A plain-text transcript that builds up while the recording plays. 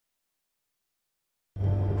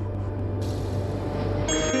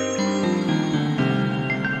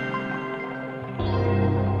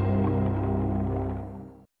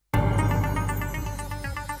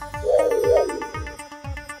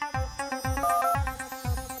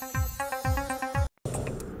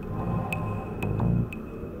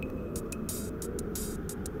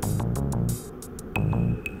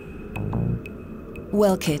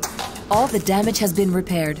Well, KITT, all the damage has been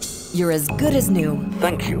repaired. You're as good as new.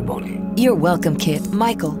 Thank you, Bonnie. You're welcome, KITT.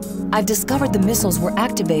 Michael, I've discovered the missiles were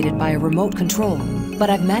activated by a remote control, but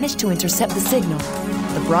I've managed to intercept the signal.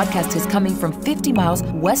 The broadcast is coming from 50 miles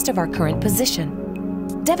west of our current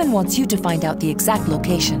position. Devon wants you to find out the exact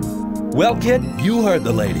location. Well, KITT, you heard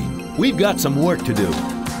the lady. We've got some work to do.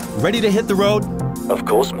 Ready to hit the road? Of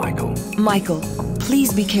course, Michael. Michael,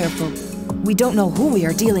 please be careful. We don't know who we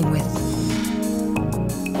are dealing with.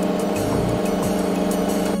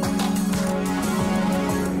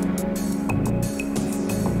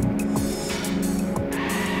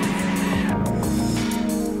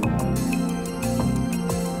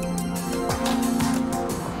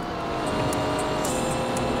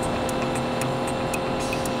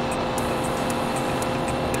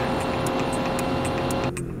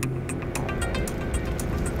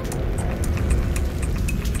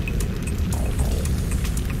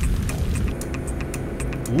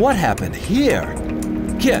 What happened here?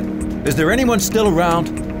 KITT, is there anyone still around?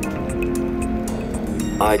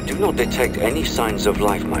 I do not detect any signs of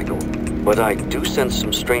life, Michael, but I do sense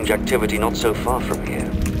some strange activity not so far from here.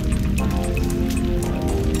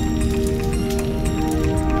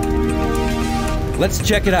 Let's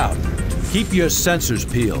check it out. Keep your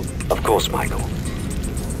sensors peeled. Of course, Michael.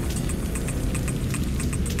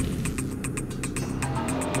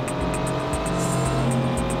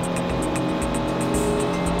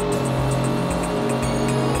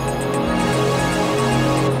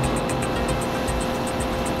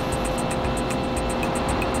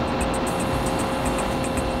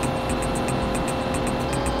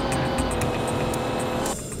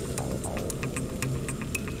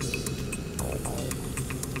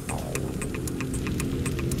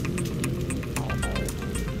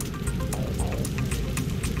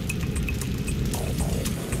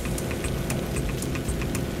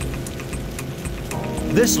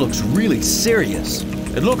 This looks really serious.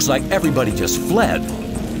 It looks like everybody just fled.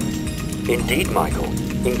 Indeed, Michael.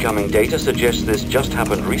 Incoming data suggests this just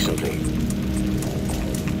happened recently.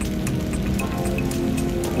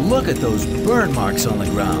 Look at those burn marks on the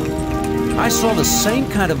ground. I saw the same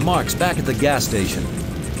kind of marks back at the gas station.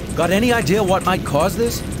 Got any idea what might cause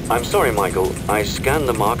this? I'm sorry, Michael. I scanned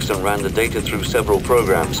the marks and ran the data through several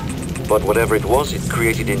programs. But whatever it was, it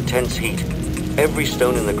created intense heat. Every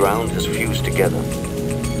stone in the ground has fused together.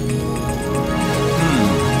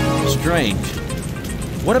 Strange.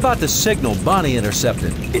 What about the signal Bonnie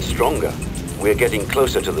intercepted? It's stronger. We're getting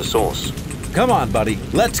closer to the source. Come on, buddy.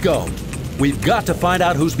 Let's go. We've got to find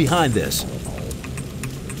out who's behind this.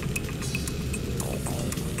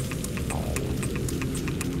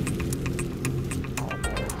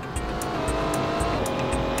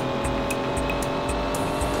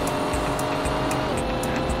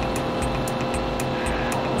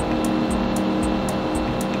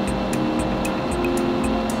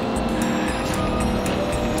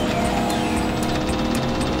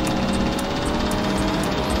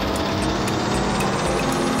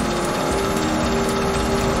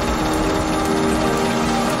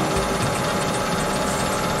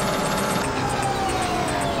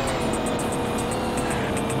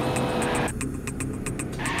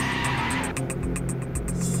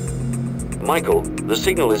 Michael, the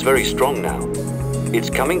signal is very strong now. It's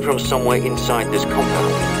coming from somewhere inside this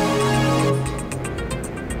compound.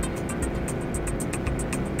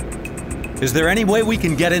 Is there any way we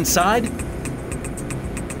can get inside?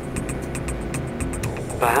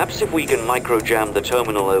 Perhaps if we can micro-jam the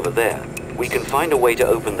terminal over there, we can find a way to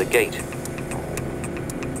open the gate.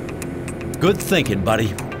 Good thinking,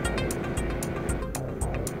 buddy.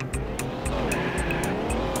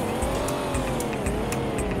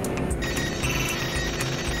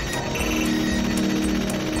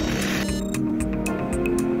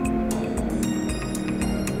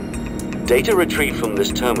 Data retrieved from this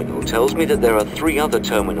terminal tells me that there are 3 other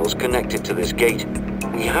terminals connected to this gate.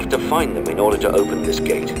 We have to find them in order to open this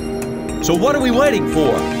gate. So what are we waiting for?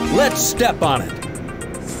 Let's step on it.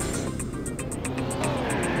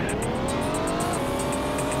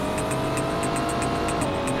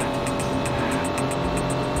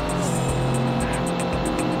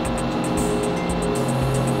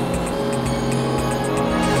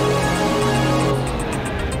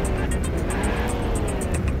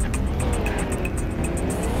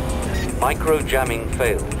 Micro-jamming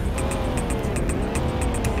failed.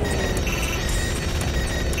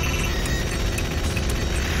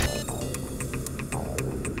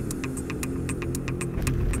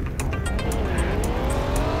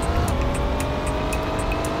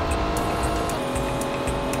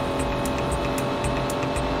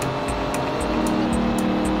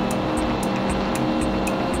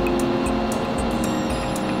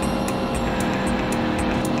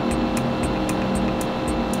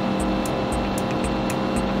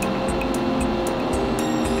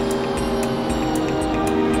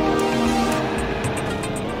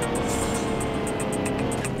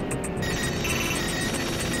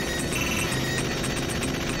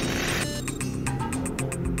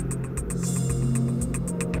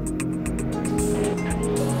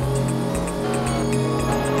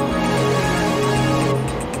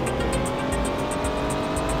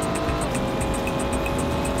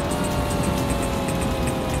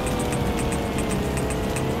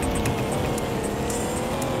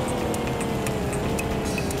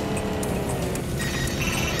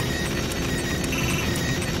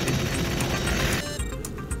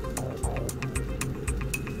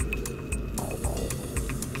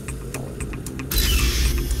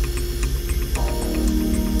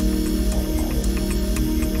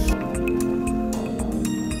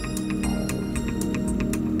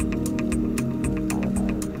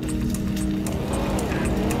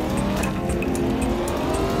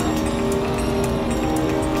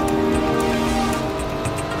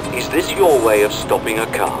 this your way of stopping a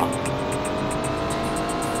car?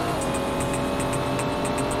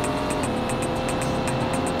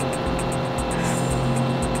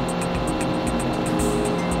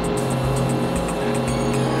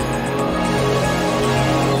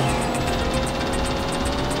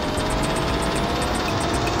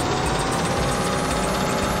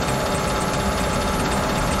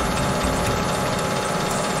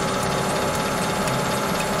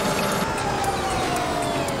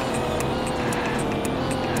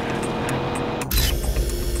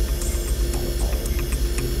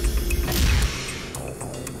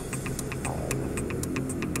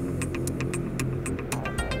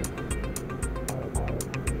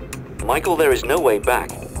 Michael, there is no way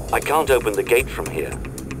back. I can't open the gate from here.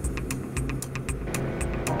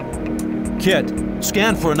 KITT,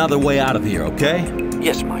 scan for another way out of here, okay?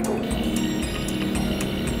 Yes, Michael.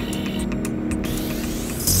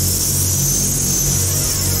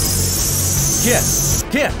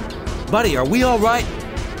 KITT! Buddy, are we all right?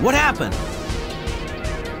 What happened?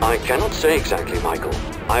 I cannot say exactly, Michael.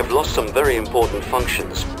 I've lost some very important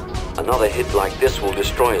functions. Another hit like this will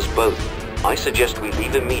destroy us both. I suggest we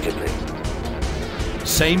leave immediately.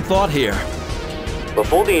 Same thought here.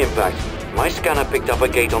 Before the impact, my scanner picked up a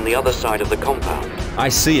gate on the other side of the compound. I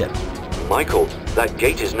see it. Michael, that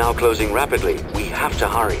gate is now closing rapidly. We have to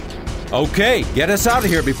hurry. Okay, get us out of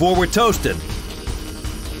here before we're toasted.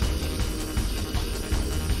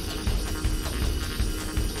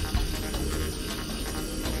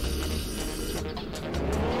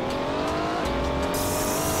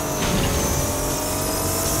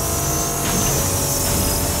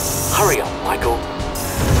 Hurry up, Michael.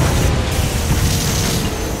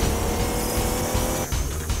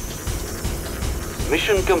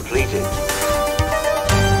 Mission completed.